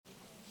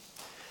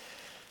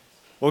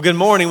Well, good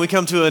morning. We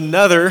come to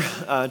another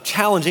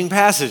challenging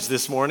passage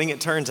this morning. It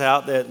turns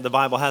out that the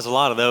Bible has a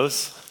lot of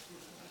those.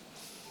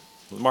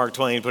 Mark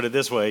Twain put it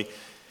this way: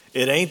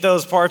 it ain't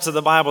those parts of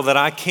the Bible that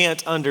I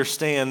can't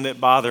understand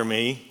that bother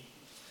me.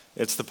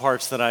 It's the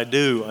parts that I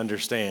do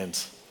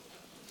understand.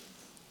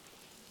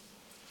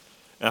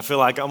 And I feel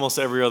like almost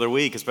every other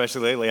week,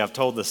 especially lately, I've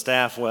told the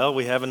staff, well,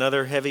 we have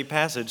another heavy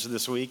passage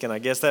this week, and I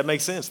guess that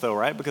makes sense though,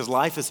 right? Because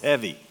life is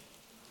heavy.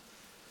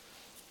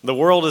 The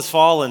world is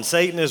fallen,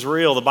 Satan is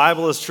real, the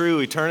Bible is true,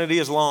 eternity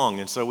is long,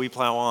 and so we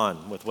plow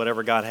on with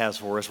whatever God has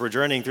for us. We're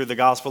journeying through the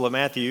Gospel of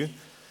Matthew,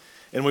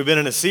 and we've been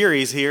in a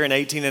series here in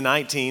 18 and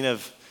 19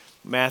 of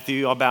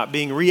Matthew about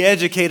being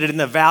re-educated in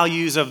the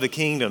values of the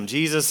kingdom.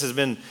 Jesus has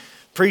been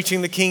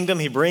preaching the kingdom.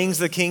 He brings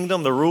the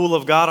kingdom, the rule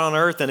of God on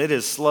earth, and it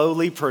is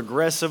slowly,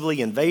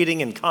 progressively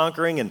invading and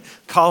conquering and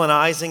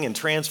colonizing and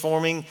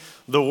transforming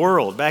the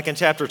world. Back in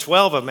chapter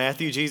 12 of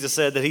Matthew, Jesus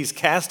said that he's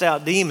cast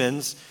out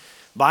demons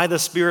by the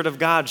Spirit of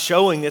God,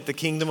 showing that the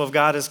kingdom of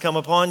God has come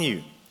upon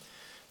you.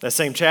 That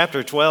same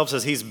chapter 12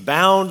 says he's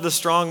bound the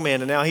strong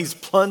man, and now he's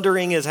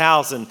plundering his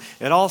house, and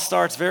it all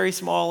starts very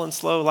small and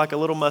slow, like a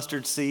little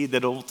mustard seed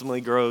that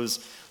ultimately grows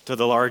to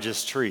the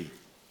largest tree.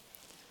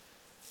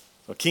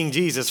 So King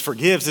Jesus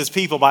forgives his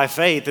people by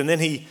faith, and then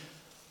he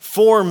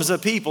forms a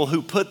people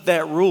who put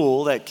that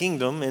rule, that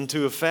kingdom,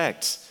 into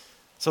effect.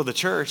 So the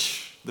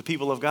church, the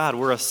people of God,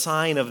 we're a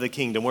sign of the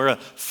kingdom. We're a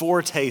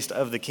foretaste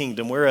of the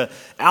kingdom. We're an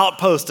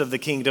outpost of the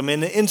kingdom,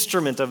 an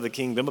instrument of the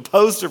kingdom, a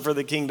poster for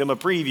the kingdom, a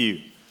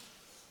preview,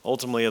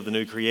 ultimately, of the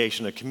new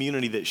creation, a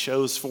community that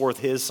shows forth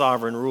his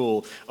sovereign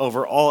rule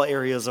over all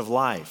areas of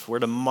life. We're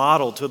to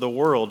model to the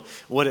world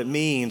what it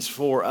means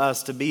for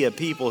us to be a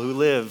people who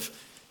live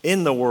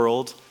in the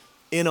world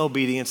in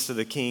obedience to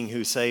the King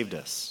who saved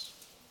us.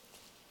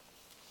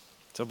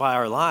 So by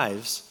our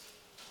lives,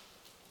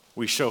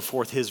 we show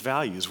forth his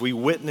values. We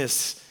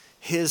witness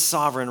his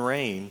sovereign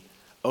reign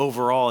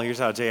over all. Here's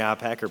how J.I.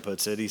 Packer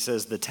puts it. He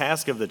says, the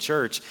task of the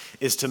church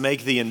is to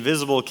make the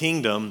invisible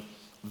kingdom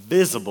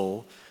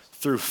visible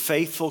through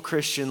faithful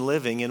Christian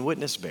living and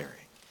witness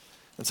bearing.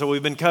 And so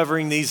we've been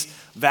covering these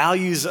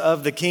values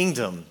of the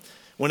kingdom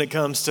when it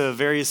comes to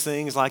various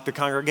things like the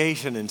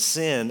congregation and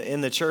sin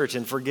in the church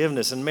and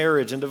forgiveness and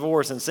marriage and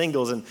divorce and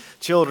singles and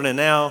children and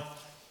now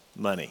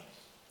money.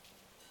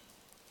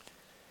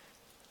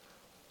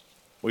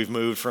 We've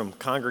moved from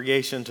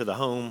congregation to the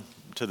home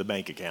to the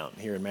bank account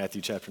here in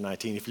Matthew chapter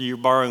 19. If you're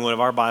borrowing one of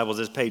our Bibles,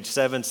 it's page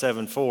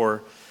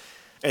 774.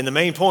 And the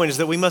main point is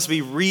that we must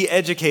be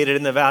re-educated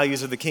in the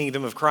values of the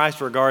kingdom of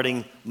Christ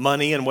regarding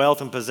money and wealth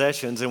and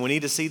possessions. And we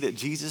need to see that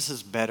Jesus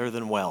is better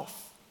than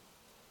wealth.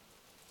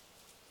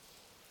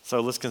 So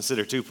let's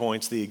consider 2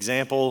 points: the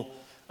example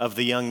of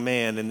the young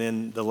man and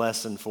then the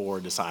lesson for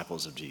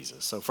disciples of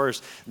Jesus. So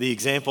first, the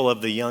example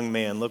of the young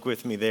man. Look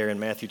with me there in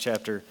Matthew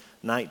chapter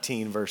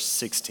 19, verse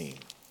 16.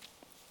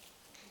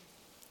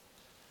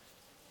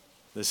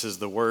 This is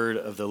the word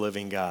of the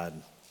living God.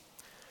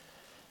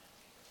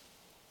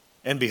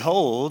 And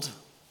behold,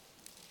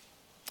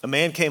 a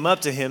man came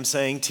up to him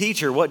saying,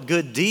 "Teacher, what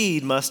good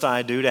deed must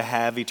I do to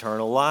have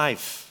eternal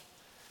life?"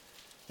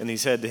 And he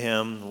said to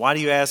him, "Why do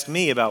you ask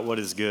me about what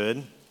is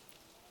good?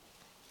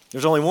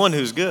 There's only one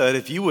who's good.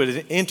 If you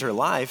would enter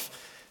life,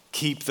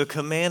 keep the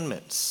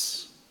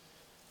commandments."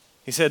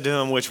 He said to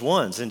him, "Which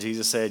ones?" And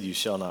Jesus said, "You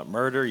shall not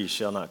murder, you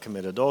shall not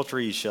commit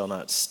adultery, you shall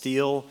not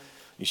steal,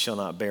 you shall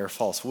not bear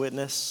false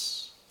witness.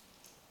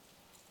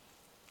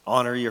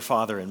 Honor your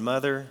father and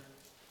mother.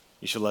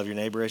 You shall love your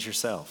neighbor as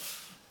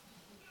yourself."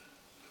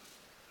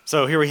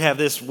 So here we have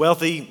this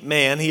wealthy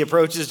man. He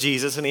approaches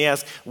Jesus and he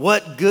asks,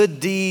 "What good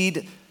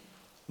deed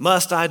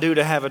must I do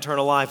to have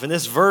eternal life?" And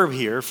this verb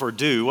here for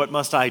do, what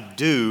must I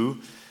do?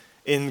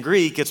 In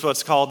Greek, it's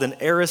what's called an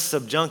aorist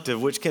subjunctive,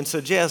 which can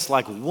suggest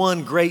like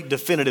one great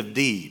definitive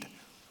deed.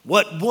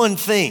 What one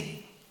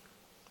thing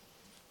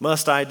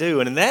must I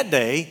do? And in that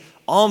day,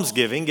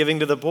 almsgiving, giving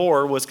to the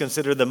poor, was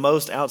considered the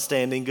most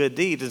outstanding good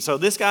deed. And so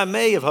this guy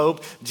may have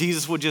hoped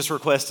Jesus would just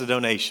request a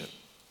donation.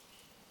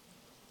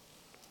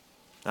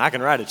 I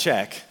can write a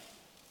check.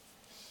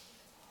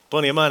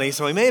 Plenty of money,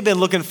 so he may have been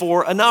looking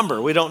for a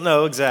number. We don't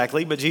know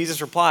exactly, but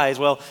Jesus replies,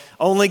 well,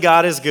 only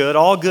God is good.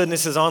 All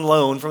goodness is on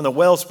loan from the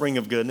wellspring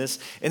of goodness.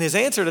 And his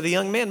answer to the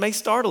young man may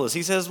startle us.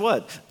 He says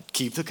what?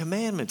 Keep the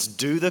commandments.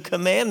 Do the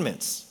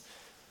commandments.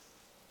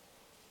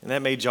 And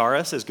that may jar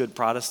us as good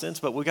Protestants,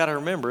 but we got to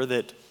remember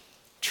that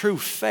true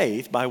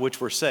faith by which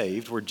we're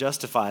saved, we're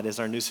justified, as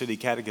our New City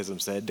Catechism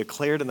said,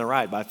 declared in the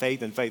right by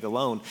faith and faith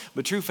alone.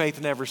 But true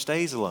faith never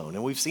stays alone.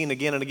 And we've seen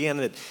again and again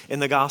that in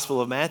the Gospel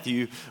of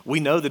Matthew, we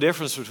know the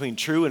difference between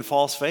true and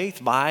false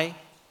faith by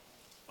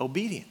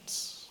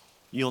obedience.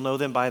 You'll know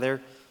them by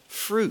their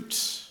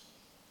fruits.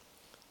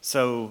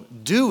 So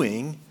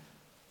doing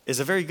is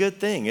a very good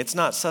thing. It's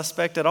not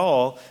suspect at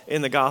all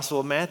in the Gospel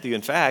of Matthew.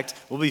 In fact,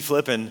 we'll be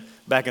flipping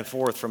back and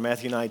forth from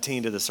Matthew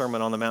 19 to the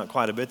Sermon on the Mount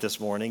quite a bit this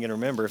morning. And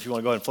remember, if you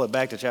want to go ahead and flip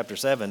back to chapter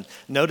 7,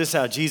 notice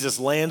how Jesus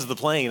lands the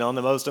plane on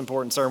the most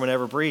important sermon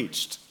ever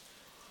preached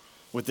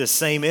with this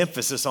same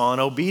emphasis on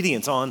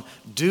obedience, on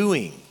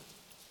doing.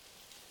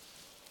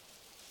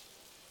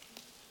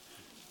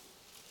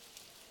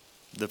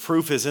 The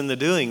proof is in the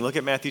doing. Look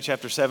at Matthew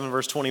chapter 7,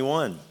 verse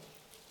 21.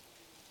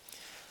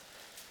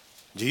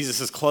 Jesus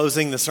is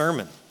closing the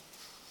sermon.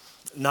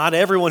 Not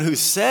everyone who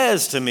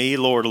says to me,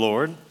 Lord,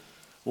 Lord,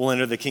 will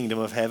enter the kingdom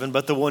of heaven,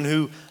 but the one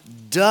who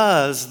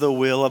does the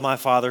will of my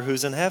Father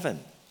who's in heaven.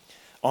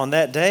 On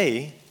that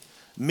day,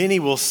 many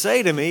will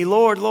say to me,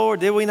 Lord,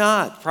 Lord, did we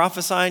not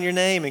prophesy in your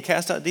name and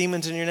cast out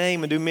demons in your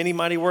name and do many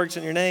mighty works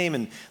in your name?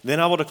 And then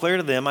I will declare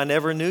to them, I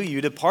never knew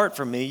you. Depart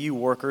from me, you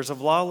workers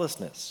of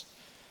lawlessness.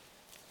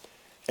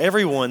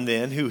 Everyone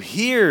then who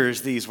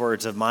hears these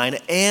words of mine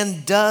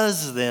and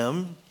does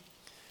them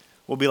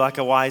will be like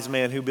a wise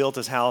man who built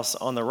his house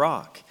on the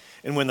rock.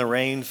 And when the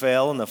rain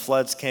fell and the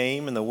floods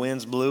came and the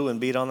winds blew and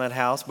beat on that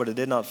house, but it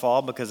did not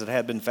fall because it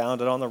had been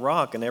founded on the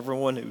rock. And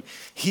everyone who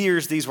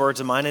hears these words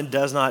of mine and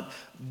does not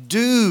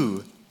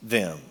do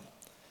them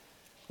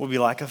will be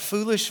like a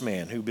foolish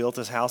man who built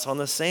his house on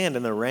the sand.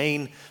 And the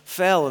rain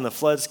fell and the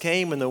floods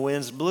came and the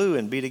winds blew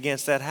and beat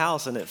against that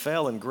house, and it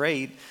fell, and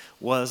great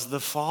was the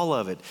fall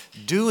of it.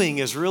 Doing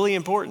is really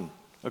important,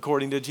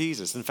 according to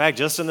Jesus. In fact,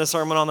 just in the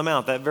Sermon on the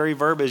Mount, that very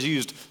verb is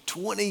used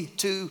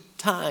 22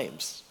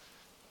 times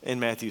in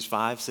Matthews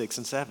 5, 6,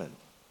 and 7.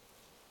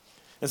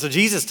 And so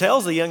Jesus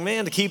tells the young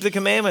man to keep the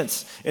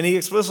commandments. And he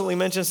explicitly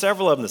mentions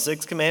several of them: the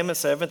sixth commandment,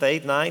 seventh,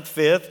 eighth, ninth,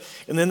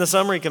 fifth, and then the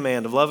summary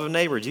command of love of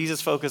neighbor. Jesus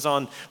focused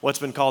on what's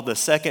been called the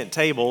second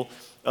table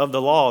of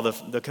the law,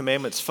 the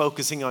commandments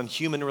focusing on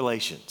human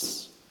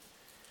relations.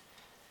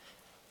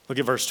 Look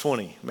at verse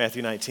 20,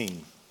 Matthew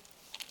 19.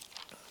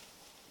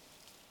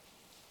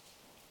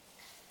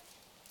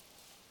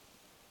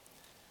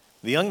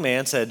 The young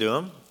man said to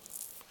him,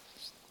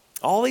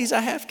 all these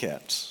I have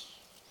kept.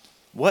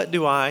 What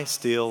do I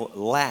still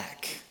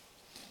lack?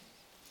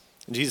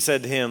 And Jesus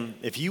said to him,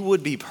 if you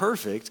would be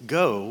perfect,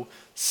 go,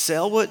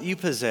 sell what you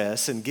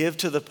possess and give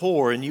to the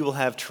poor, and you will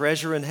have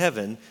treasure in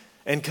heaven,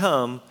 and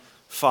come,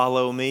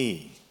 follow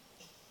me.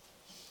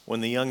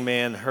 When the young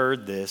man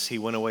heard this, he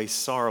went away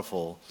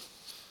sorrowful,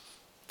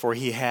 for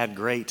he had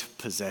great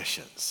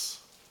possessions.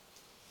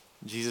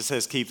 Jesus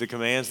says, keep the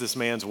commands. This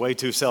man's way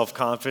too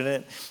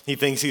self-confident. He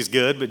thinks he's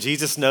good, but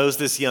Jesus knows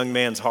this young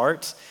man's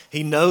heart.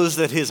 He knows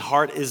that his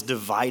heart is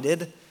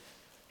divided.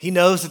 He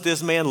knows that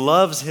this man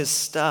loves his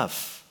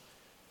stuff.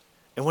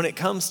 And when it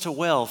comes to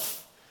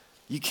wealth,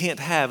 you can't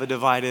have a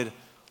divided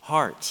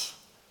heart.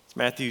 It's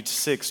Matthew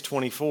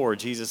 6:24.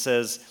 Jesus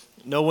says,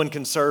 no one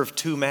can serve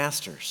two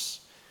masters.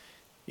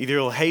 Either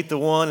he'll hate the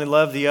one and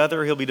love the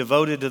other, or he'll be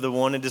devoted to the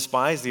one and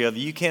despise the other.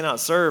 You cannot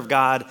serve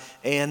God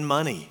and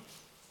money.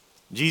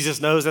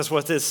 Jesus knows that's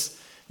what this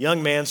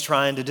young man's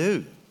trying to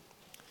do.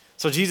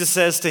 So Jesus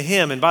says to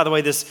him, and by the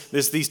way,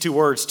 these two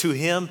words, to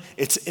him,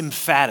 it's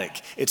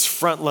emphatic. It's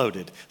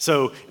front-loaded.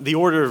 So the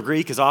order of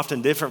Greek is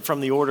often different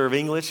from the order of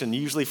English, and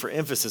usually for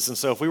emphasis. And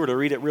so if we were to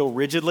read it real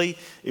rigidly,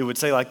 it would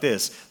say like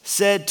this: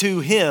 said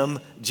to him,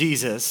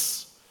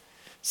 Jesus.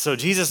 So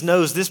Jesus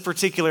knows this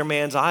particular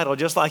man's idol,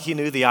 just like he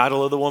knew the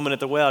idol of the woman at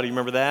the well. Do you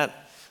remember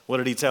that? What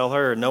did he tell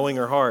her, knowing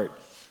her heart?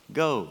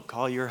 Go,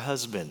 call your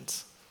husband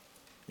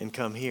and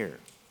come here.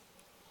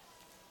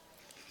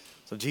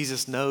 So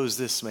Jesus knows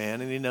this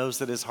man, and he knows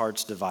that his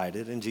heart's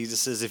divided. And Jesus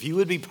says, if you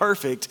would be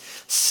perfect,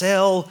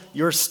 sell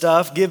your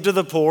stuff, give to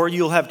the poor,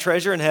 you'll have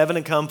treasure in heaven,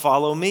 and come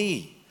follow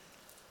me.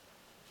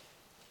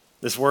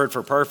 This word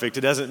for perfect,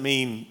 it doesn't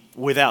mean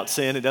without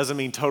sin. It doesn't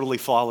mean totally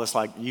flawless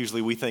like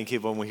usually we think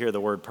of when we hear the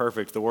word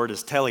perfect. The word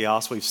is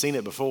teleos. We've seen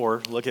it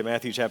before. Look at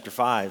Matthew chapter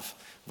 5,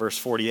 verse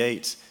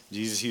 48.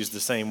 Jesus used the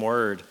same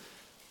word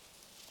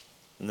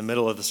in the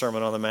middle of the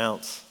Sermon on the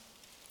Mount.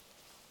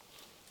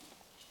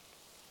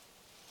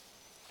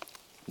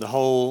 The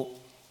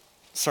whole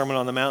Sermon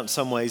on the Mount in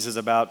some ways is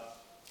about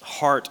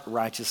heart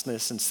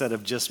righteousness instead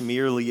of just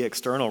merely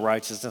external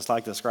righteousness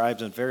like the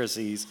scribes and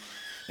Pharisees.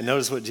 And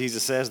notice what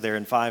Jesus says there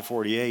in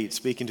 5:48,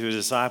 speaking to his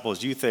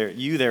disciples,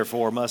 you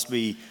therefore must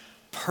be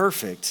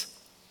perfect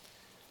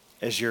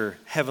as your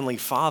heavenly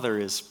Father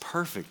is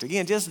perfect.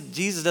 Again,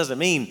 Jesus doesn't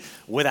mean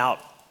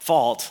without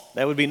fault.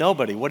 That would be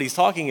nobody. What he's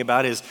talking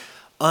about is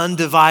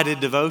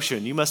undivided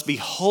devotion. You must be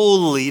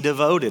wholly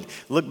devoted.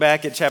 Look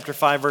back at chapter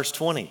 5, verse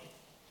 20.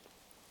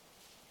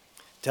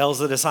 Tells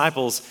the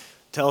disciples,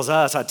 tells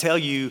us, I tell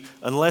you,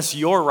 unless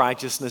your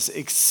righteousness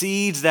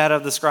exceeds that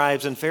of the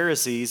scribes and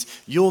Pharisees,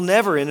 you'll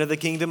never enter the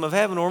kingdom of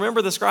heaven. Well,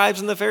 remember, the scribes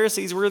and the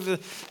Pharisees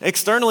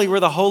externally were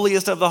the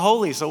holiest of the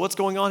holy. So what's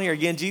going on here?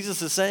 Again,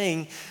 Jesus is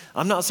saying,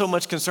 I'm not so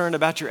much concerned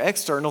about your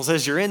externals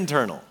as your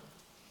internal.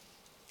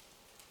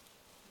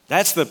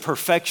 That's the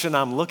perfection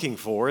I'm looking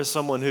for, is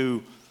someone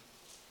who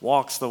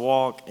walks the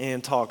walk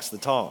and talks the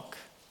talk.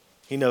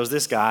 He knows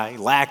this guy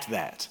lacked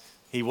that.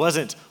 He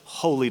wasn't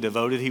wholly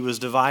devoted, he was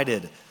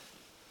divided.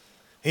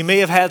 He may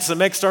have had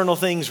some external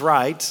things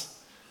right,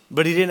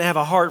 but he didn't have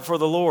a heart for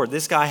the Lord.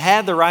 This guy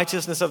had the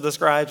righteousness of the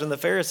scribes and the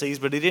Pharisees,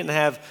 but he didn't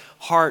have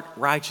heart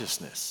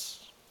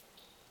righteousness.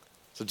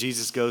 So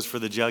Jesus goes for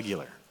the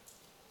jugular,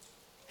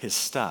 his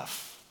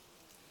stuff.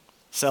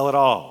 Sell it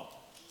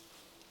all.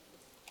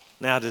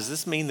 Now, does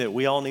this mean that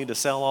we all need to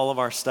sell all of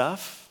our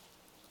stuff?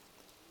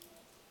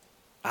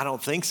 I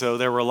don't think so.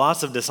 There were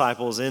lots of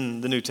disciples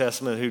in the New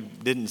Testament who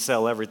didn't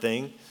sell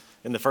everything.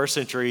 In the first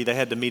century, they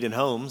had to meet in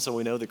homes, so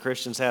we know that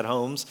Christians had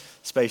homes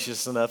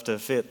spacious enough to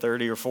fit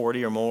 30 or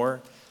 40 or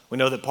more. We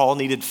know that Paul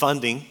needed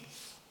funding.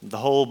 The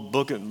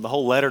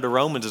whole letter to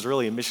Romans is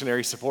really a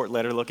missionary support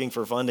letter looking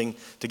for funding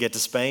to get to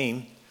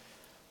Spain.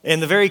 In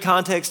the very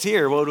context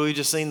here, what have we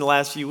just seen the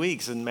last few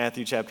weeks in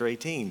Matthew chapter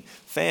 18?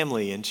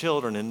 Family and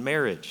children and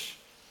marriage.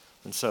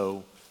 And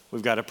so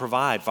we've got to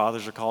provide.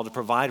 Fathers are called to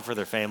provide for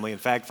their family. In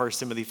fact, 1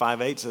 Timothy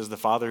 5:8 says the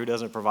father who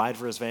doesn't provide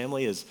for his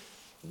family is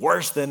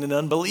worse than an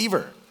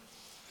unbeliever.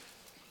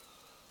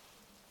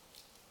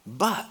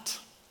 But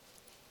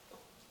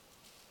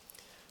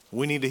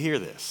we need to hear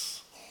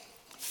this.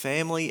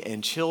 Family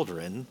and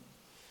children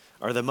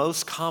are the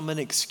most common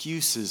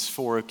excuses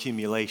for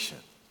accumulation.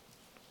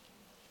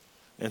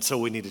 And so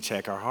we need to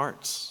check our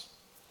hearts.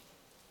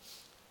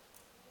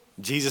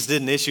 Jesus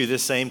didn't issue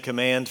this same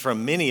command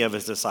from many of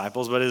his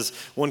disciples, but as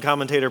one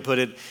commentator put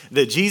it,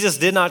 that Jesus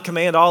did not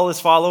command all his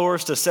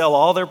followers to sell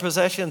all their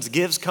possessions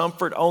gives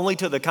comfort only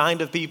to the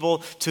kind of people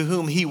to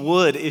whom he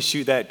would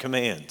issue that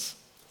command.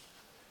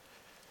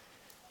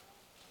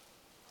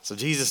 So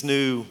Jesus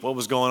knew what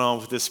was going on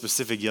with this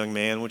specific young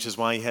man, which is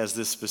why he has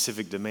this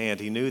specific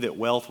demand. He knew that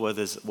wealth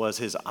was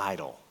his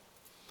idol.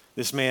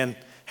 This man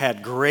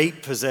had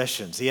great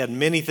possessions. He had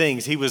many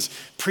things. He was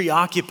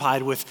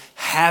preoccupied with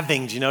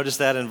having. Do you notice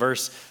that in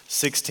verse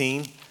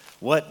 16?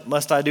 What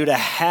must I do to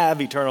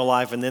have eternal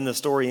life? And then the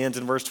story ends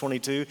in verse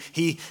 22.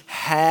 He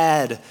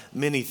had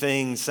many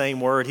things, same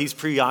word. He's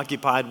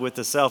preoccupied with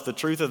the self. The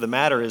truth of the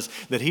matter is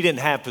that he didn't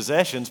have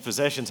possessions.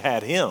 Possessions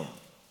had him.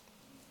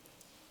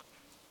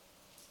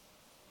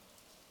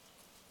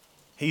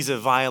 He's a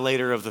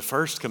violator of the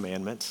first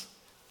commandment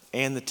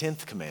and the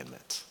 10th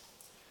commandment.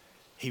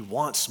 He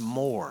wants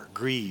more,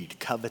 greed,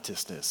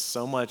 covetousness,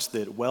 so much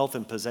that wealth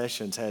and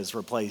possessions has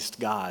replaced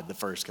God, the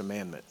first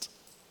commandment.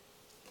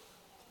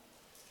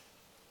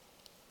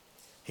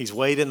 He's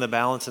weighed in the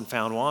balance and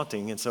found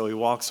wanting, and so he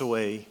walks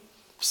away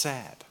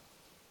sad.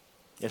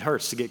 It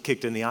hurts to get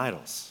kicked in the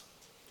idols.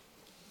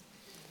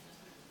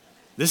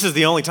 This is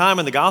the only time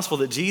in the gospel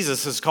that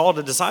Jesus is called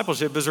to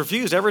discipleship is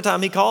refused. Every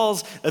time he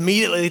calls,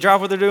 immediately they drop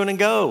what they're doing and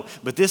go.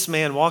 But this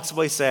man walks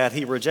away sad.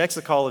 He rejects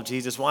the call of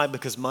Jesus. Why?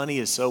 Because money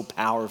is so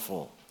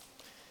powerful.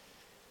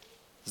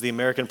 As the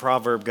American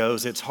proverb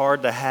goes, it's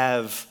hard to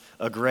have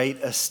a great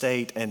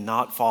estate and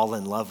not fall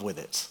in love with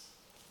it.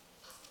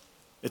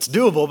 It's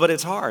doable, but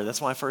it's hard.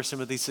 That's why 1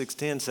 Timothy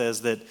 6:10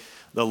 says that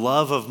the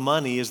love of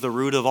money is the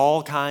root of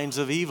all kinds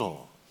of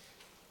evil.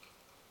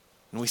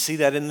 And we see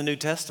that in the New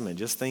Testament.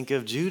 Just think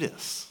of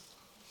Judas,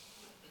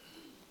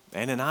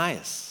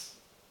 Ananias,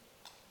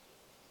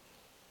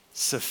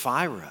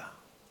 Sapphira.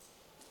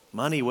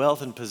 Money,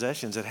 wealth, and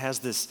possessions, it has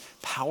this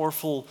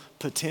powerful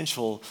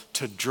potential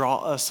to draw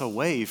us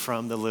away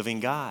from the living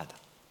God.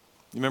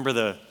 You remember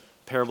the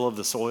parable of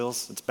the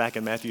soils? It's back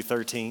in Matthew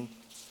 13.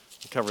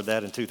 We covered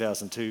that in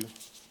 2002.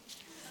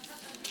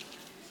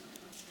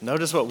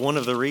 Notice what one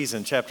of the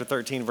reasons, chapter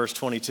 13, verse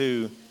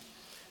 22,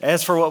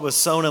 as for what was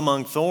sown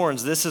among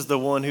thorns, this is the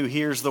one who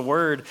hears the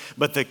word,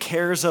 but the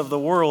cares of the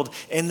world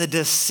and the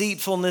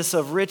deceitfulness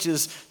of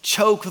riches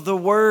choke the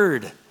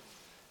word,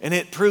 and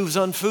it proves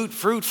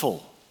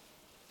unfruitful.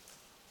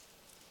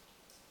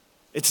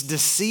 It's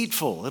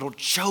deceitful. It'll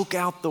choke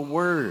out the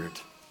word.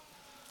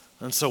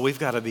 And so we've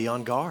got to be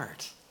on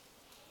guard.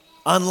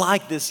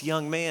 Unlike this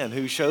young man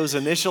who shows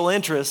initial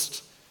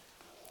interest,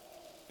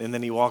 and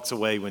then he walks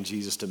away when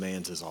Jesus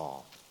demands his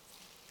all.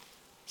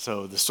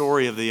 So the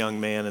story of the young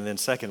man, and then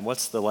second,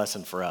 what's the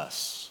lesson for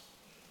us?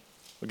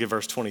 We'll get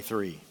verse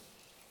 23.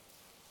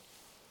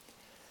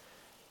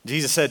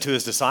 Jesus said to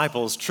his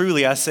disciples,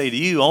 "Truly I say to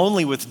you,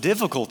 only with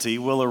difficulty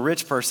will a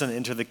rich person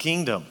enter the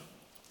kingdom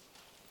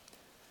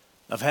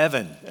of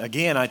heaven.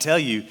 Again, I tell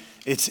you,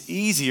 it's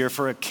easier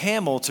for a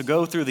camel to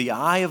go through the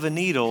eye of a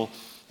needle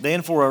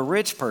than for a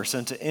rich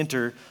person to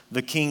enter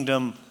the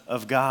kingdom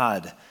of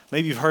God."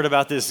 Maybe you've heard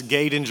about this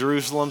gate in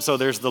Jerusalem. So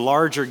there's the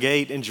larger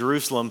gate in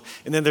Jerusalem,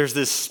 and then there's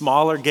this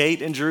smaller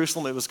gate in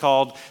Jerusalem. It was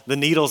called the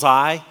Needle's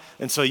Eye.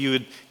 And so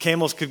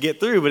camels could get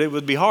through, but it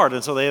would be hard.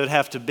 And so they would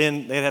have to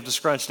bend, they'd have to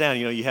scrunch down.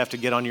 You know, you have to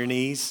get on your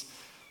knees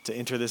to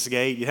enter this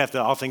gate. You have to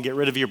often get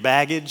rid of your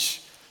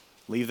baggage,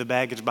 leave the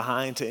baggage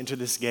behind to enter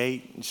this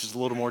gate. It's just a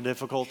little more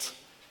difficult.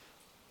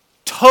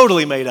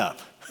 Totally made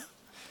up.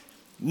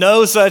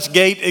 No such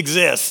gate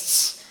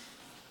exists.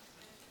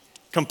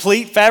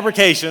 Complete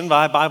fabrication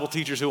by Bible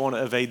teachers who want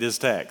to evade this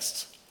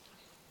text.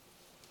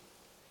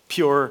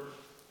 Pure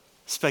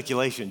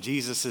speculation.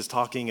 Jesus is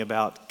talking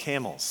about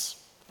camels,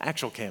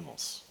 actual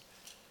camels,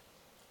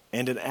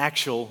 and an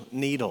actual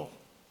needle.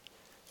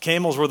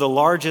 Camels were the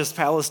largest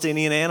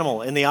Palestinian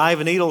animal, and the eye of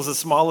a needle is the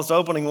smallest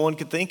opening one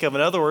could think of. In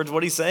other words,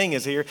 what he's saying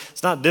is here,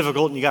 it's not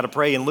difficult and you got to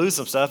pray and lose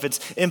some stuff. It's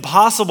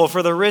impossible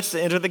for the rich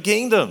to enter the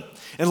kingdom.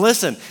 And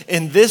listen,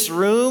 in this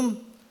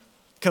room,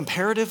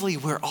 comparatively,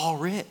 we're all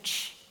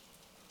rich.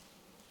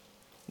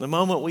 The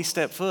moment we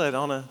step foot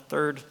on a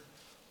third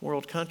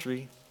world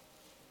country,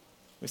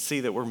 we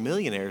see that we're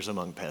millionaires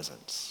among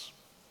peasants.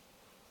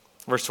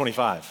 Verse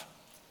 25.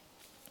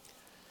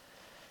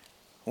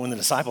 When the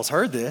disciples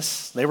heard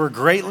this, they were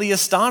greatly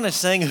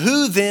astonished, saying,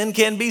 "Who then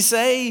can be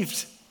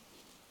saved?"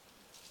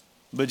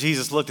 But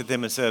Jesus looked at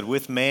them and said,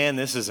 "With man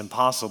this is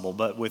impossible,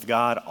 but with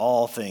God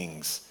all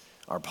things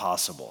are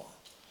possible."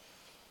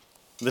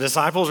 The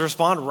disciples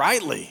respond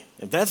rightly.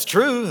 If that's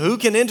true, who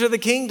can enter the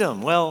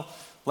kingdom? Well,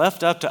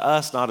 left up to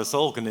us, not a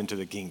soul can enter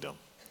the kingdom.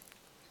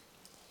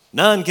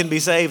 None can be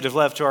saved if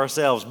left to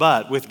ourselves,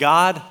 but with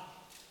God,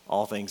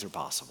 all things are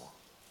possible.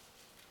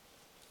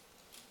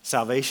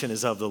 Salvation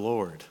is of the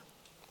Lord.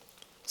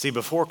 See,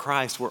 before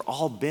Christ, we're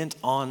all bent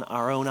on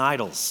our own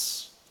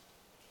idols.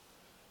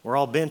 We're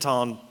all bent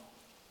on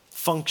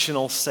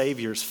functional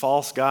saviors,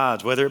 false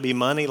gods, whether it be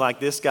money like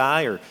this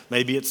guy, or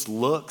maybe it's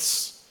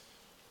looks,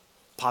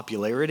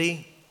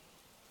 popularity,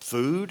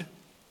 food,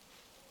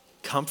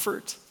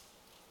 comfort,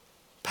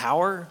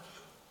 power,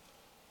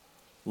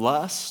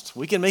 lust.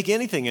 We can make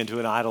anything into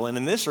an idol, and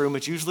in this room,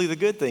 it's usually the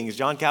good things.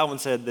 John Calvin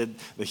said that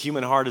the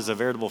human heart is a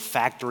veritable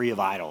factory of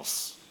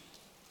idols.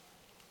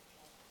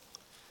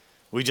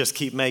 We just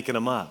keep making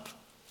them up.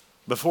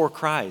 Before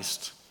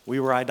Christ, we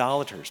were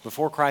idolaters.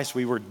 Before Christ,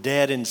 we were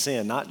dead in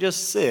sin. Not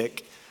just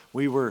sick,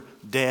 we were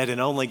dead,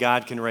 and only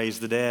God can raise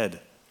the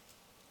dead.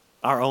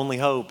 Our only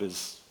hope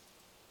is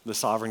the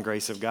sovereign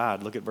grace of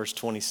God. Look at verse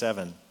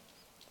 27.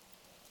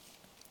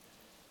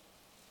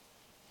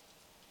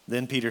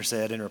 Then Peter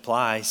said in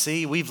reply,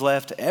 "See, we've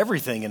left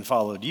everything and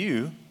followed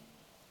you.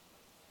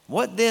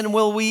 What then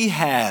will we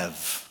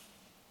have?"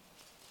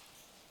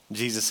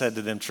 Jesus said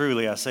to them,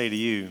 "Truly I say to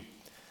you,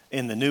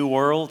 in the new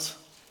world,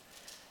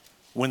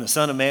 when the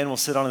Son of Man will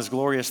sit on his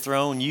glorious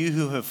throne, you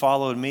who have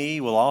followed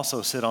me will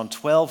also sit on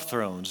 12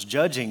 thrones,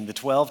 judging the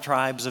 12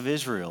 tribes of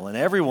Israel. And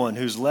everyone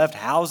who's left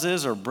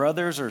houses or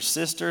brothers or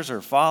sisters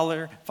or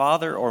father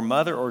or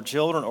mother or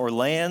children or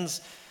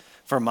lands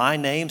for my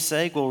name's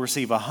sake will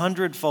receive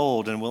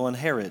 100-fold and will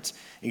inherit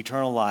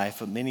eternal life.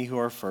 But many who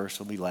are first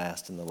will be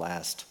last, and the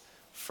last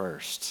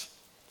first."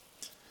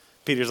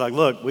 Peter's like,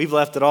 look, we've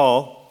left it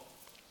all.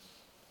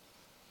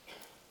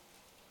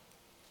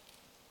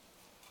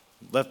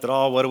 Left it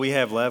all, what do we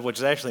have left? Which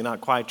is actually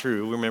not quite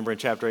true. Remember in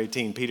chapter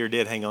 18, Peter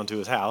did hang on to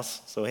his house,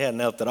 so he hadn't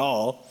left it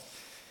all,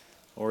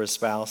 or his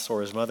spouse,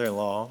 or his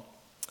mother-in-law.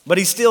 But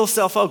he's still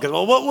self-focused.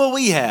 Well, what will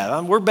we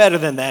have? We're better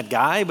than that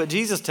guy. But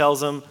Jesus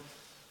tells him,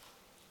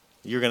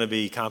 you're going to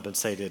be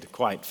compensated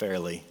quite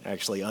fairly,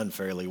 actually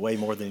unfairly, way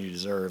more than you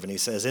deserve. And he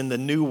says, in the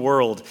new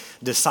world,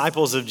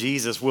 disciples of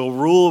Jesus will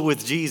rule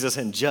with Jesus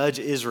and judge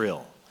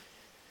Israel.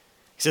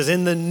 He says,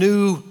 in the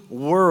new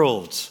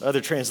world.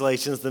 Other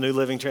translations, the New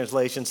Living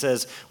Translation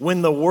says,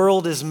 when the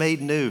world is made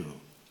new.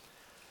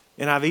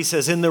 NIV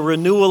says, in the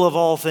renewal of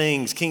all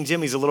things. King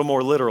Jimmy's a little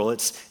more literal.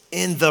 It's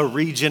in the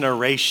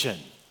regeneration.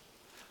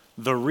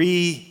 The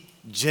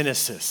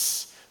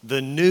re-Genesis.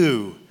 The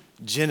new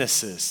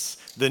Genesis.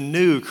 The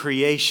new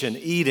creation,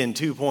 Eden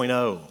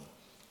 2.0.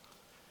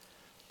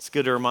 It's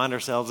good to remind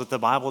ourselves that the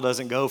Bible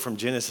doesn't go from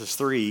Genesis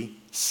 3,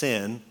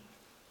 sin,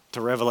 to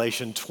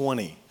Revelation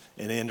 20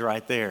 and end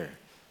right there.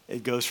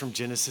 It goes from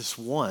Genesis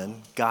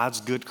 1, God's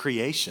good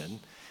creation,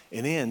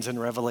 and ends in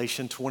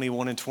Revelation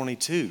 21 and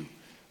 22,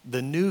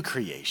 the new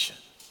creation.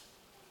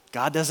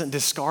 God doesn't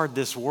discard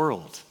this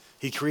world.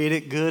 He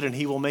created it good, and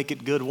he will make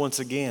it good once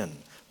again.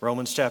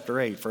 Romans chapter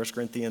 8, 1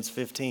 Corinthians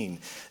 15.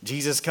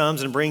 Jesus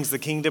comes and brings the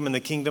kingdom, and the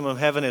kingdom of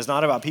heaven is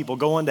not about people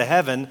going to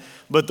heaven,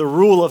 but the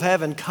rule of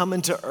heaven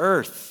coming to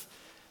earth.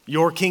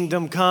 Your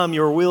kingdom come,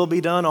 your will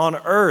be done on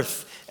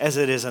earth as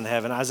it is in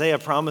heaven. Isaiah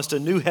promised a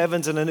new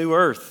heavens and a new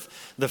earth.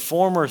 The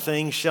former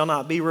things shall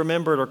not be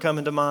remembered or come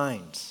into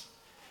mind.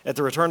 At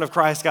the return of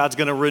Christ, God's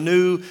going to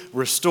renew,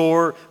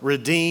 restore,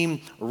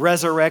 redeem,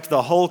 resurrect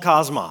the whole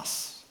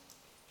cosmos.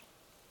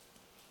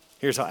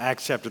 Here's how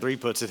Acts chapter 3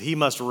 puts it. He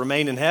must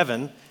remain in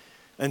heaven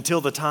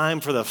until the time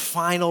for the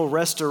final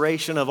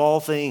restoration of all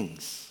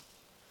things,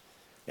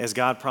 as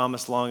God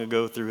promised long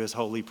ago through his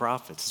holy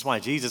prophets. That's why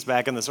Jesus,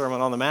 back in the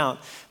Sermon on the Mount,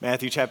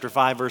 Matthew chapter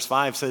 5, verse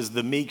 5, says,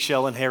 the meek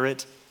shall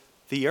inherit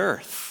the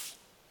earth.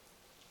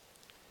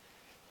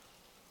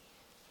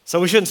 So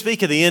we shouldn't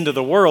speak of the end of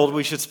the world.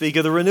 We should speak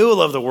of the renewal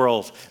of the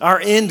world. Our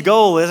end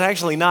goal is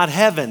actually not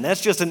heaven.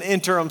 That's just an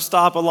interim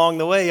stop along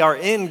the way. Our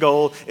end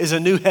goal is a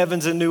new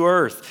heavens and new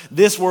earth.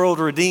 This world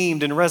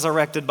redeemed in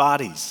resurrected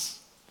bodies.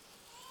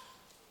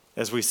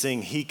 As we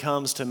sing, he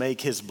comes to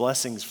make his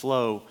blessings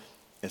flow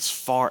as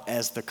far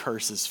as the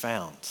curse is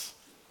found.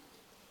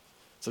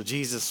 So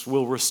Jesus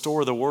will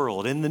restore the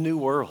world in the new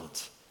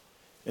world.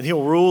 And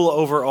he'll rule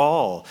over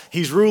all.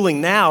 He's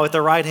ruling now at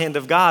the right hand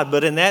of God,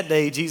 but in that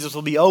day, Jesus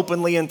will be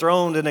openly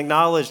enthroned and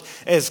acknowledged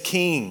as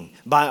king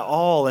by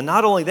all. And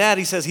not only that,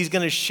 he says he's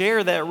going to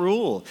share that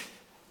rule.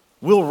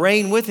 We'll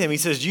reign with him. He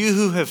says, you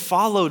who have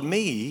followed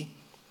me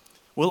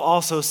will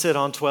also sit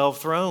on 12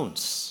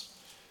 thrones.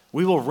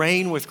 We will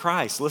reign with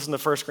Christ. Listen to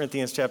 1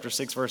 Corinthians chapter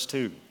 6, verse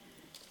 2.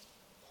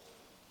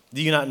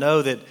 Do you not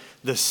know that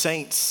the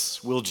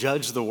saints will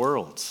judge the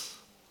world?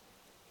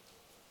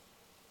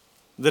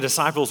 The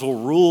disciples will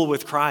rule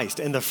with Christ.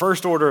 And the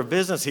first order of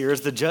business here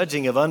is the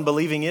judging of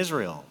unbelieving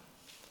Israel.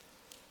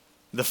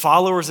 The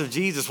followers of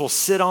Jesus will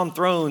sit on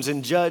thrones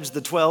and judge the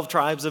 12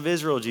 tribes of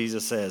Israel,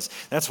 Jesus says.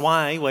 That's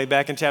why, way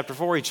back in chapter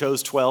 4, he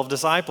chose 12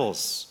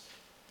 disciples.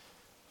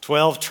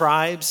 12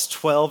 tribes,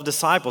 12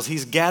 disciples.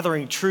 He's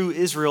gathering true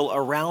Israel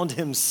around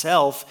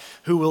himself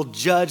who will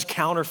judge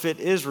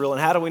counterfeit Israel.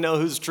 And how do we know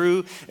who's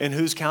true and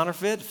who's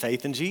counterfeit?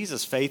 Faith in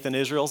Jesus, faith in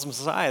Israel's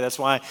Messiah. That's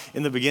why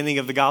in the beginning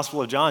of the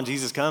Gospel of John,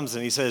 Jesus comes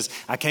and he says,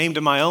 I came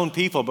to my own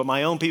people, but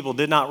my own people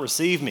did not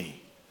receive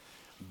me.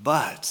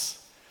 But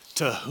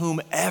to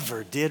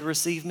whomever did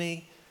receive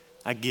me,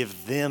 I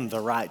give them the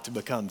right to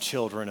become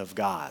children of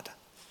God,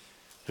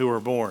 who are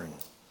born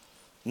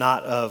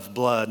not of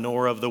blood,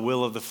 nor of the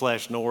will of the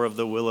flesh, nor of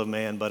the will of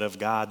man, but of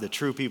God. The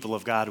true people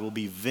of God will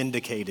be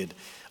vindicated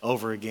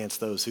over against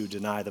those who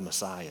deny the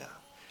Messiah.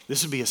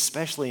 This would be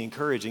especially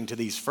encouraging to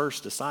these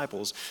first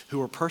disciples who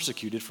were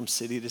persecuted from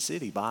city to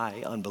city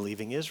by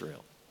unbelieving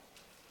Israel.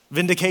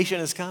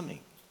 Vindication is coming.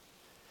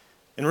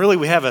 And really,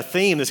 we have a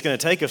theme that's going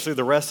to take us through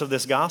the rest of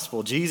this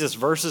gospel: Jesus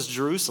versus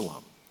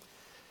Jerusalem.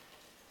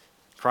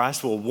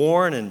 Christ will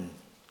warn and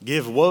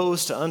give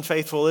woes to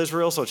unfaithful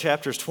Israel. So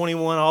chapters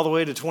 21 all the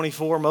way to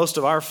 24, most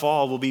of our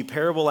fall will be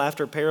parable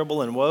after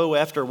parable and woe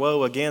after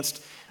woe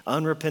against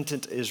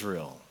unrepentant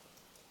Israel.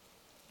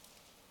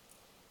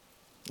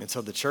 And so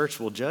the church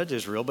will judge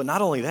Israel. But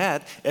not only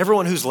that,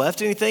 everyone who's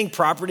left anything,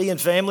 property and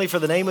family for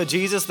the name of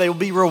Jesus, they will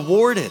be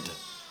rewarded.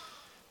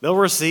 They'll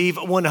receive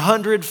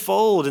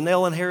 100-fold and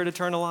they'll inherit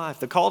eternal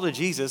life. The call to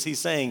Jesus, he's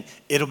saying,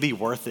 it'll be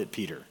worth it,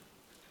 Peter.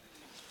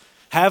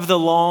 Have the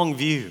long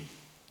view.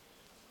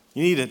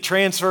 You need to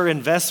transfer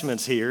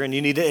investments here, and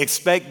you need to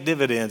expect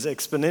dividends,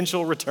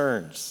 exponential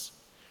returns.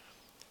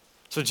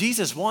 So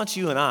Jesus wants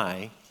you and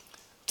I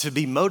to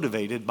be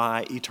motivated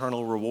by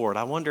eternal reward.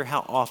 I wonder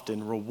how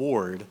often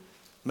reward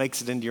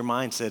makes it into your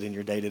mindset in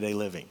your day-to-day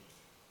living.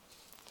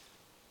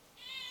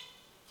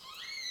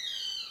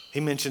 He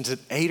mentions it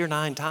 8 or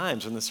 9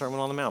 times in the Sermon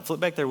on the Mount.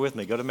 Flip back there with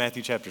me. Go to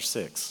Matthew chapter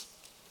 6.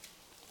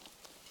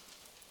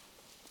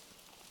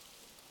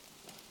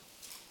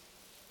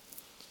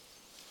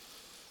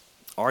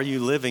 Are you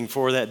living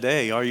for that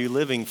day? Are you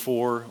living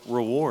for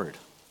reward?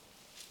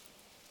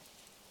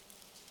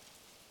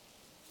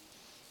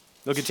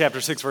 Look at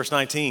chapter 6, verse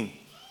 19.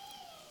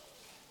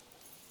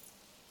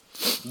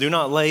 Do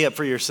not lay up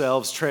for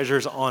yourselves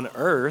treasures on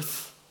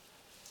earth,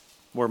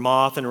 where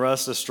moth and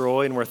rust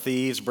destroy and where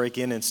thieves break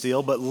in and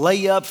steal, but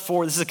lay up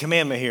for, this is a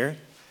commandment here,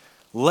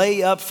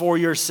 lay up for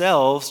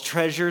yourselves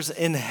treasures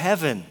in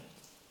heaven,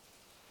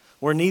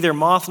 where neither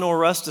moth nor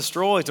rust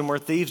destroys, and where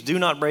thieves do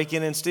not break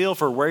in and steal.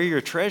 For where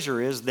your treasure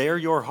is, there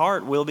your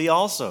heart will be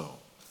also.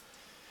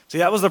 See,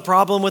 that was the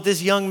problem with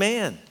this young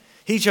man.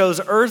 He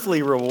chose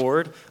earthly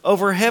reward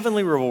over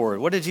heavenly reward.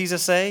 What did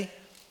Jesus say?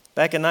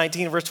 Back in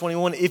 19, verse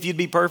 21, if you'd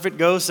be perfect,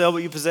 go sell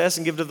what you possess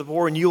and give to the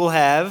poor, and you will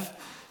have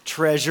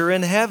treasure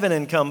in heaven,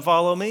 and come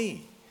follow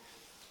me.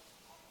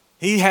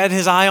 He had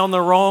his eye on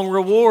the wrong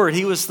reward.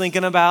 He was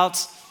thinking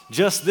about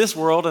just this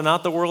world and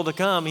not the world to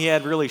come. He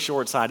had really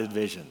short-sighted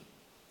vision.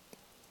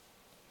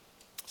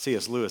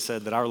 C.S. Lewis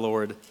said that our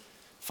Lord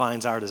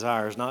finds our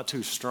desires not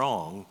too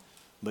strong,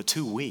 but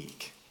too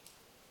weak.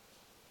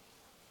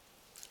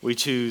 We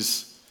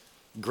choose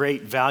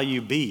great value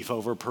beef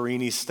over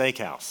Perini's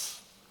Steakhouse.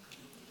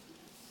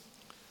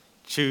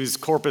 Choose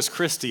Corpus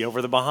Christi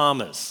over the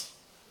Bahamas.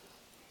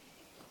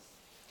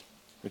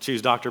 We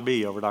choose Dr.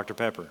 B over Dr.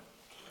 Pepper.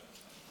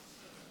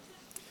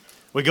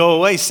 We go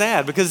away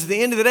sad because at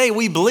the end of the day,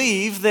 we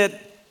believe the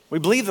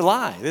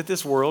lie that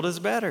this world is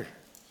better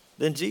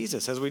than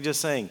Jesus. As we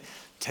just sang,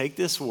 take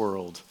this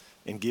world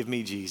and give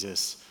me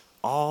Jesus.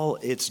 All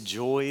its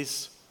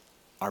joys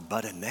are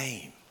but a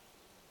name.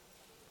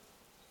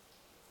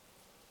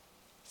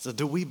 So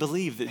do we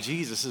believe that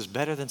Jesus is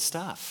better than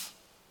stuff?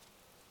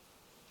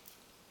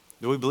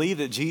 Do we believe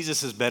that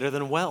Jesus is better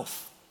than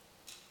wealth?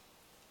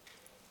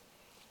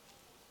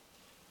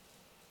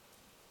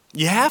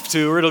 You have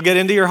to, or it'll get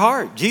into your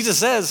heart. Jesus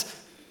says,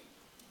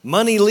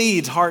 money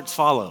leads, hearts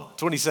follow.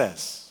 That's what he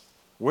says.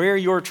 Where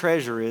your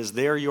treasure is,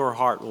 there your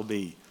heart will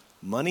be.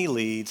 Money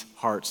leads,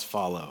 hearts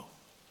follow.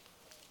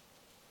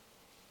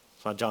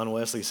 That's why John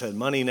Wesley said,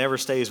 money never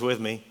stays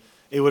with me.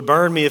 It would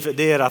burn me if it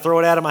did. I throw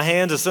it out of my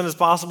hands as soon as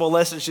possible,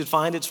 lest it should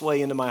find its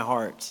way into my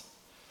heart.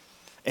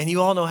 And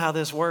you all know how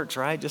this works,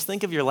 right? Just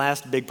think of your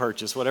last big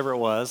purchase, whatever it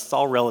was. It's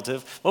all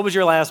relative. What was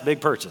your last big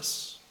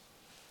purchase?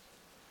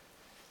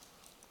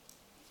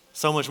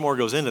 So much more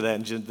goes into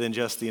that than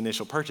just the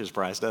initial purchase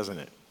price, doesn't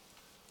it?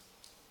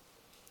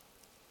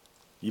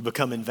 You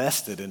become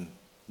invested in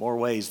more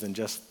ways than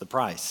just the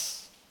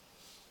price.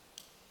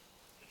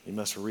 You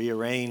must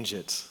rearrange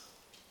it.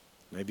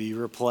 Maybe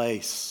you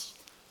replace.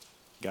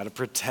 Got to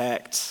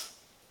protect,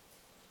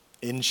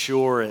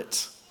 insure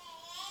it,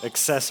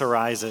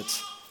 accessorize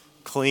it,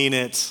 clean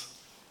it,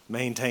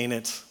 maintain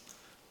it,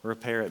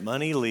 repair it.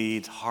 Money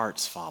leads,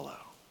 hearts follow.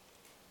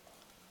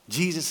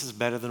 Jesus is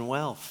better than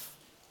wealth.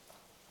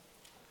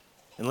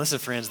 And listen,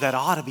 friends, that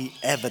ought to be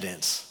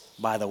evidenced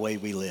by the way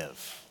we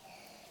live.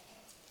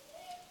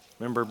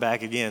 Remember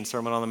back again,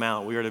 Sermon on the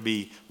Mount, we are to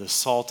be the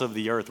salt of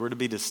the earth. We're to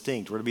be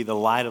distinct. We're to be the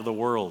light of the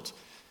world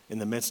in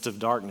the midst of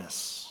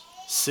darkness.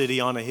 City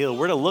on a hill.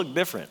 We're to look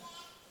different.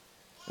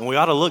 And we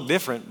ought to look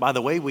different by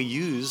the way we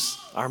use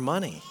our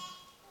money.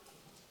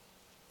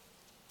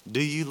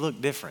 Do you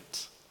look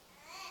different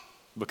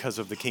because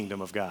of the kingdom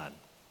of God?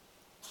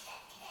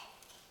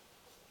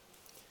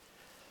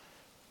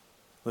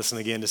 Listen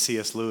again to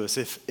C.S. Lewis.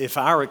 If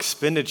our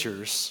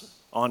expenditures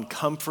on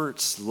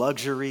comforts,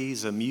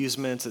 luxuries,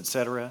 amusements,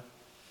 etc.,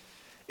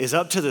 is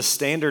up to the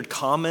standard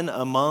common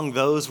among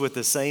those with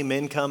the same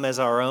income as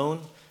our own,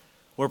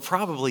 we're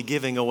probably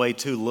giving away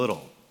too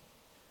little.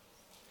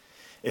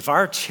 If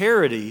our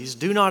charities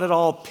do not at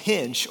all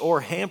pinch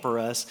or hamper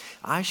us,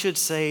 I should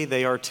say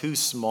they are too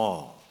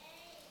small.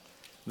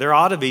 There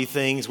ought to be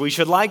things we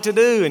should like to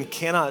do and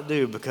cannot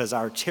do because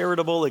our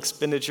charitable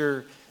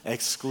expenditure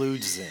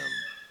excludes them.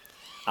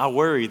 I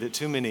worry that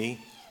too many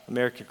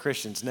American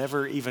Christians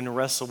never even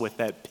wrestle with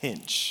that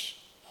pinch.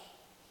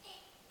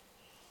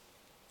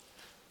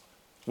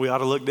 We ought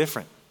to look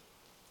different.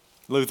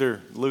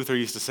 Luther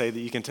used to say that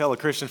you can tell a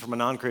Christian from a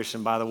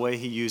non-Christian by the way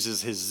he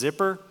uses his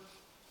zipper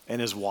and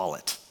his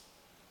wallet.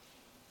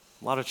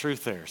 A lot of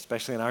truth there,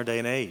 especially in our day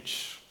and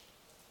age.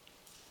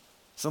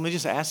 So let me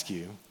just ask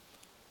you,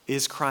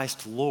 is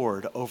Christ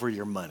Lord over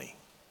your money?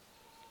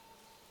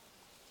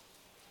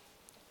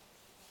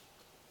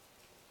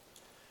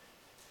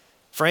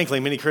 Frankly,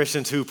 many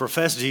Christians who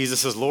profess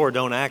Jesus as Lord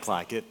don't act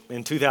like it.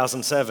 In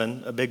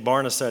 2007, a big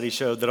Barna study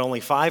showed that only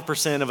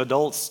 5% of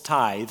adults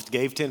tithed,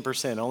 gave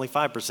 10%, only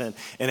 5%.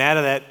 And out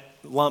of that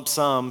lump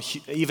sum,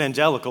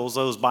 evangelicals,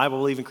 those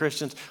Bible-believing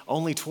Christians,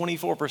 only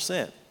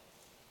 24%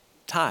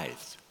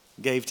 tithed,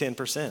 gave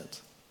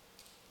 10%.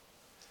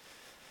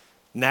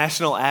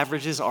 National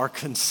averages are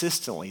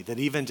consistently that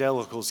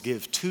evangelicals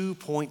give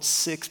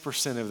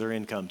 2.6% of their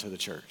income to the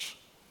church.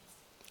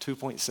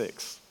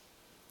 2.6.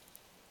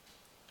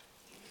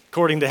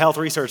 According to Health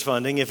Research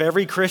Funding, if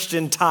every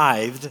Christian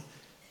tithed,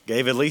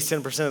 gave at least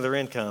 10% of their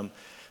income,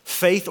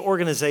 faith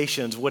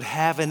organizations would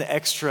have an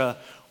extra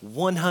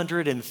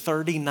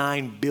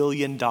 $139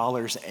 billion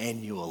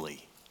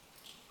annually.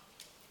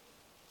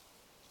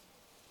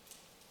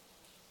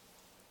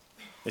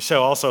 They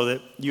show also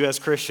that U.S.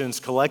 Christians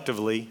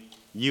collectively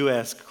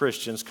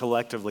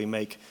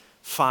make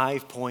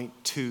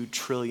 $5.2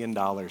 trillion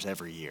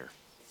every year.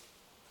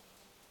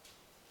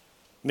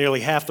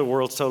 Nearly half the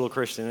world's total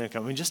Christian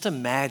income. I mean, just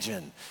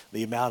imagine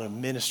the amount of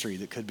ministry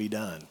that could be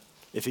done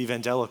if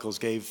evangelicals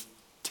gave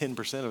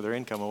 10% of their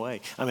income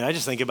away. I mean, I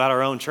just think about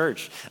our own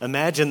church.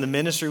 Imagine the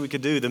ministry we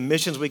could do, the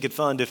missions we could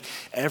fund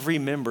if every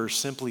member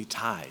simply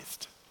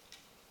tithed.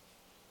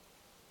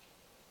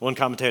 One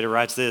commentator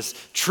writes this: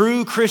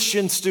 true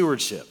Christian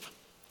stewardship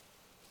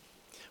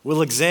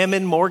will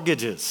examine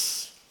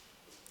mortgages,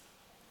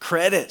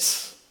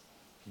 credits,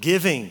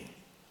 giving,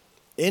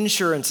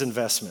 insurance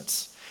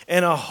investments,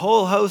 and a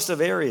whole host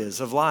of areas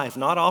of life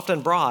not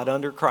often brought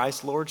under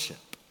Christ's lordship.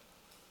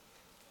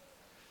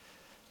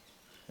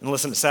 And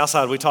listen, at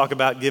Southside, we talk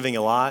about giving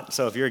a lot.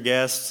 So if you're a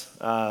guest,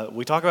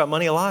 we talk about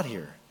money a lot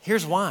here.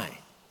 Here's why.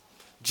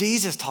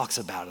 Jesus talks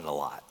about it a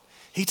lot.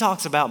 He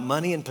talks about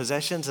money and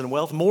possessions and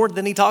wealth more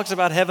than he talks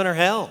about heaven or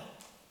hell.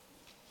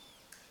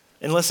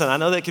 And listen, I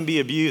know that can be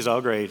abused. Oh,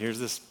 great, here's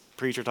this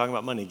preacher talking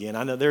about money again.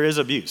 I know there is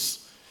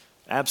abuse.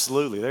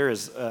 Absolutely. There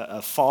is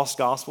a false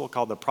gospel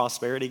called the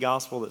prosperity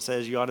gospel that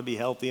says you ought to be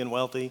healthy and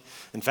wealthy.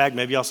 In fact,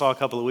 maybe y'all saw a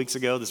couple of weeks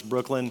ago this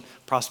Brooklyn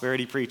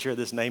prosperity preacher,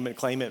 this name it,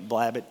 claim it,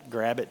 blab it,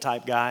 grab it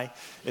type guy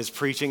is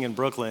preaching in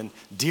Brooklyn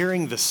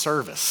during the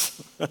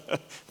service.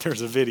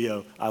 There's a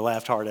video. I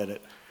laughed hard at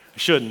it. I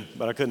shouldn't,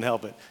 but I couldn't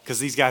help it because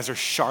these guys are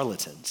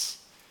charlatans.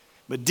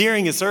 But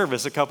during his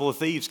service, a couple of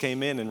thieves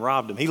came in and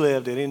robbed him. He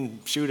lived, they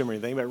didn't shoot him or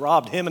anything, but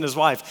robbed him and his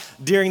wife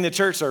during the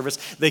church service.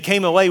 They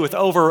came away with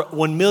over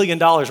 $1 million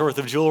worth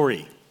of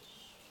jewelry.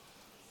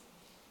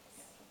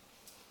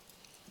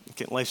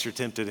 Unless you're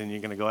tempted and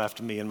you're going to go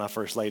after me and my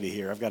first lady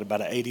here. I've got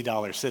about an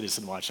 $80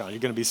 Citizen watch on. You're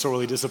going to be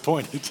sorely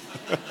disappointed.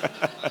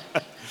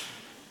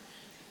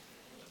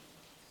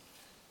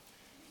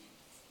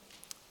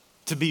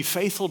 To be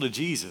faithful to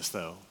Jesus,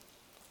 though,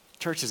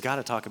 church has got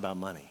to talk about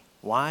money.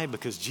 Why?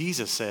 Because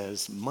Jesus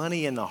says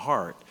money and the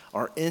heart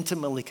are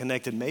intimately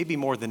connected, maybe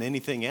more than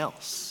anything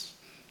else.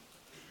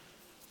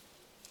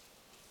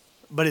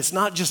 But it's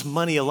not just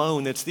money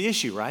alone that's the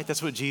issue, right?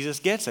 That's what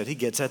Jesus gets at. He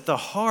gets at the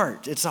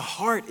heart. It's a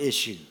heart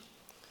issue.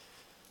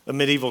 A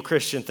medieval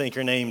Christian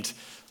thinker named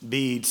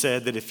Bede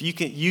said that if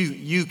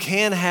you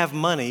can have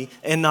money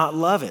and not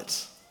love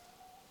it.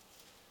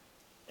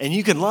 And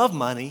you can love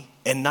money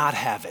and not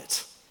have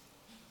it.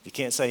 If you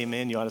can't say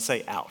amen, you ought to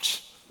say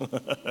ouch.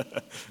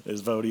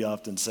 As Vody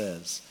often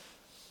says.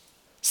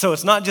 So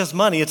it's not just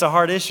money, it's a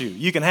hard issue.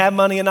 You can have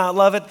money and not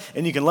love it,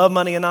 and you can love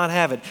money and not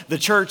have it. The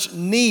church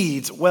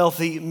needs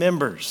wealthy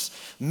members.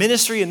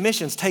 Ministry and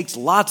missions takes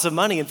lots of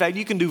money. In fact,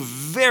 you can do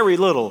very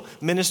little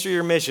ministry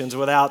or missions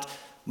without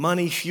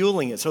money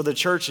fueling it. So the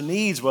church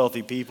needs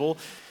wealthy people.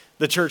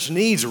 The church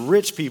needs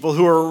rich people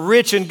who are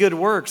rich in good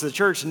works. The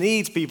church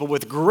needs people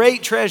with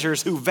great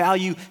treasures who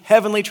value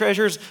heavenly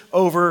treasures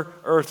over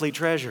earthly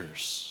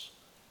treasures.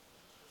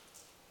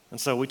 And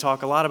so we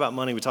talk a lot about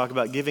money. We talk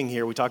about giving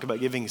here. We talk about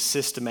giving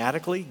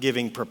systematically,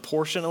 giving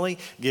proportionally,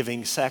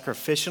 giving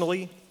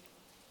sacrificially,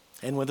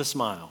 and with a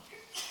smile.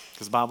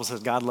 Because the Bible says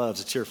God loves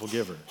a cheerful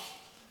giver.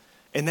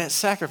 And that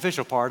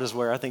sacrificial part is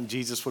where I think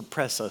Jesus would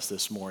press us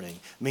this morning.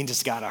 It means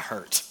it's got to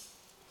hurt.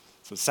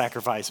 That's what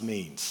sacrifice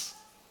means.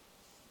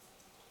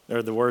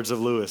 They're the words of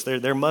Lewis.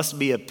 There must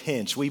be a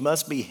pinch. We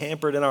must be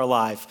hampered in our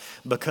life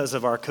because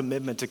of our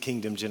commitment to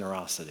kingdom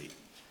generosity.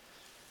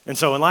 And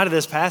so in light of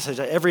this passage,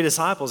 every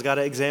disciple's got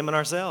to examine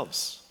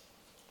ourselves.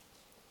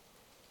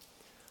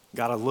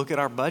 Got to look at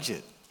our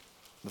budget.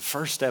 The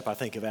first step, I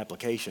think, of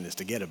application is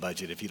to get a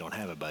budget if you don't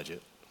have a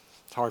budget.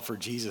 It's hard for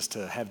Jesus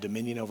to have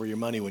dominion over your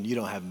money when you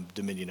don't have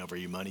dominion over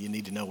your money. You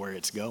need to know where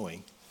it's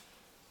going.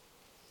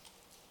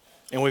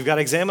 And we've got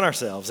to examine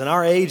ourselves. In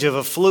our age of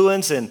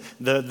affluence and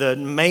the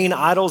main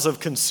idols of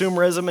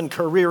consumerism and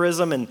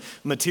careerism and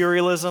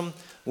materialism,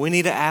 we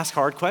need to ask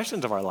hard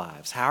questions of our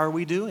lives. How are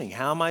we doing?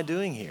 How am I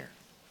doing here?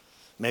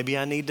 Maybe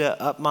I need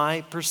to up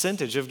my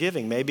percentage of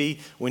giving. Maybe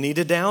we need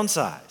to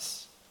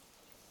downsize.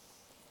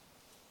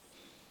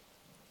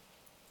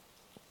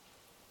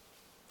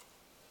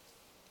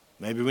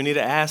 Maybe we need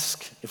to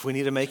ask if we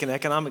need to make an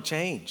economic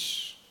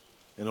change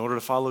in order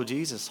to follow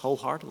Jesus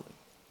wholeheartedly.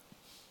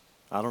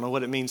 I don't know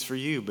what it means for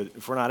you, but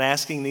if we're not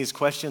asking these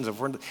questions,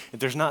 if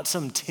there's not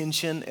some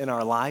tension in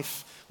our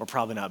life, we're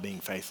probably not being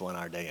faithful in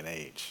our day and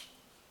age.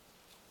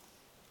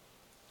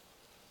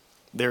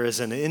 There is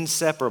an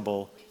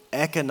inseparable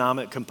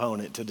economic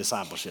component to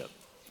discipleship,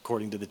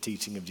 according to the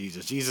teaching of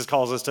Jesus. Jesus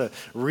calls us to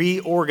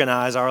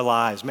reorganize our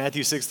lives.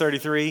 Matthew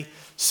 6:33,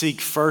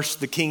 seek first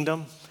the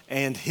kingdom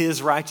and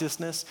his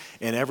righteousness,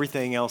 and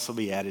everything else will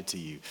be added to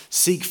you.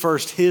 Seek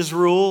first his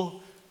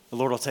rule, the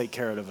Lord will take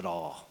care of it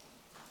all.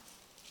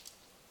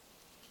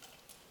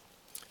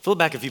 Flip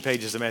back a few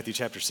pages to Matthew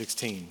chapter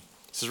 16.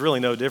 This is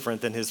really no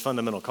different than his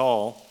fundamental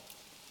call.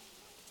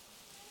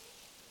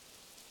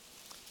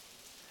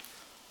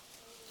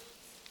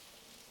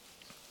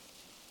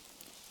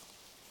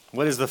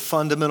 What is the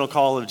fundamental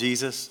call of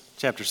Jesus?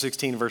 Chapter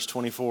 16, verse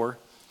 24.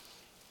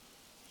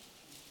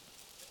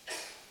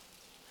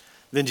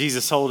 Then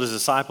Jesus told his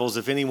disciples,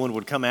 if anyone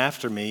would come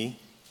after me,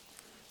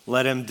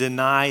 let him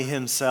deny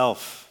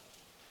himself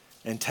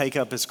and take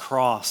up his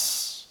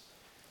cross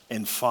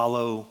and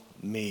follow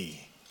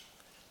me.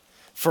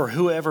 For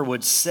whoever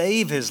would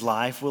save his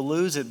life will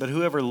lose it, but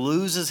whoever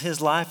loses his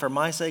life for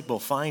my sake will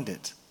find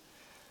it.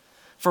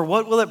 For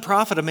what will it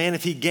profit a man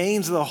if he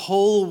gains the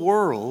whole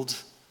world,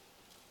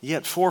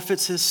 yet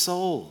forfeits his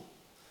soul?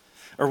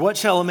 Or what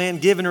shall a man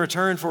give in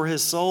return for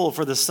his soul?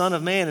 For the Son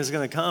of Man is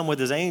going to come with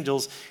his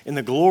angels in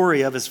the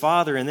glory of his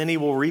Father, and then he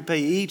will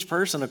repay each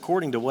person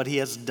according to what he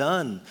has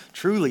done.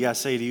 Truly, I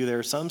say to you, there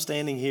are some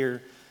standing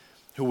here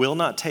who will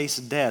not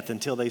taste death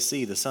until they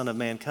see the Son of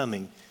Man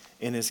coming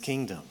in his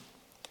kingdom.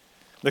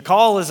 The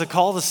call is a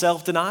call to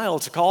self-denial.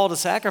 It's a call to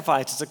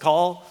sacrifice. It's a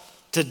call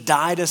to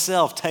die to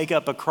self, take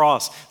up a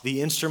cross,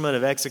 the instrument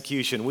of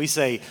execution. We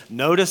say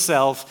no to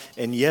self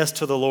and yes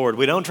to the Lord.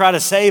 We don't try to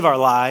save our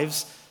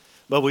lives,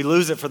 but we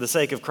lose it for the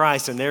sake of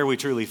Christ, and there we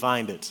truly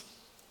find it.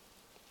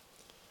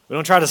 We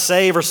don't try to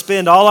save or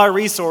spend all our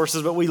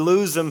resources, but we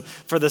lose them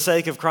for the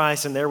sake of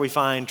Christ, and there we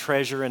find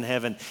treasure in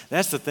heaven.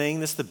 That's the thing,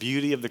 that's the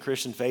beauty of the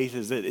Christian faith,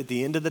 is that at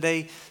the end of the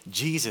day,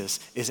 Jesus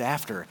is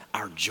after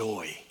our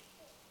joy.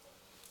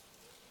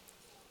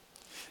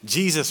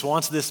 Jesus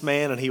wants this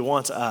man, and he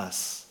wants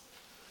us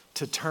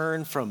to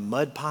turn from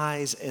mud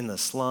pies in the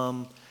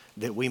slum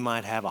that we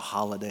might have a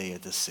holiday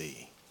at the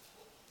sea.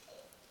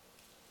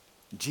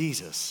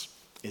 Jesus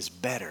is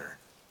better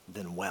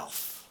than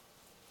wealth.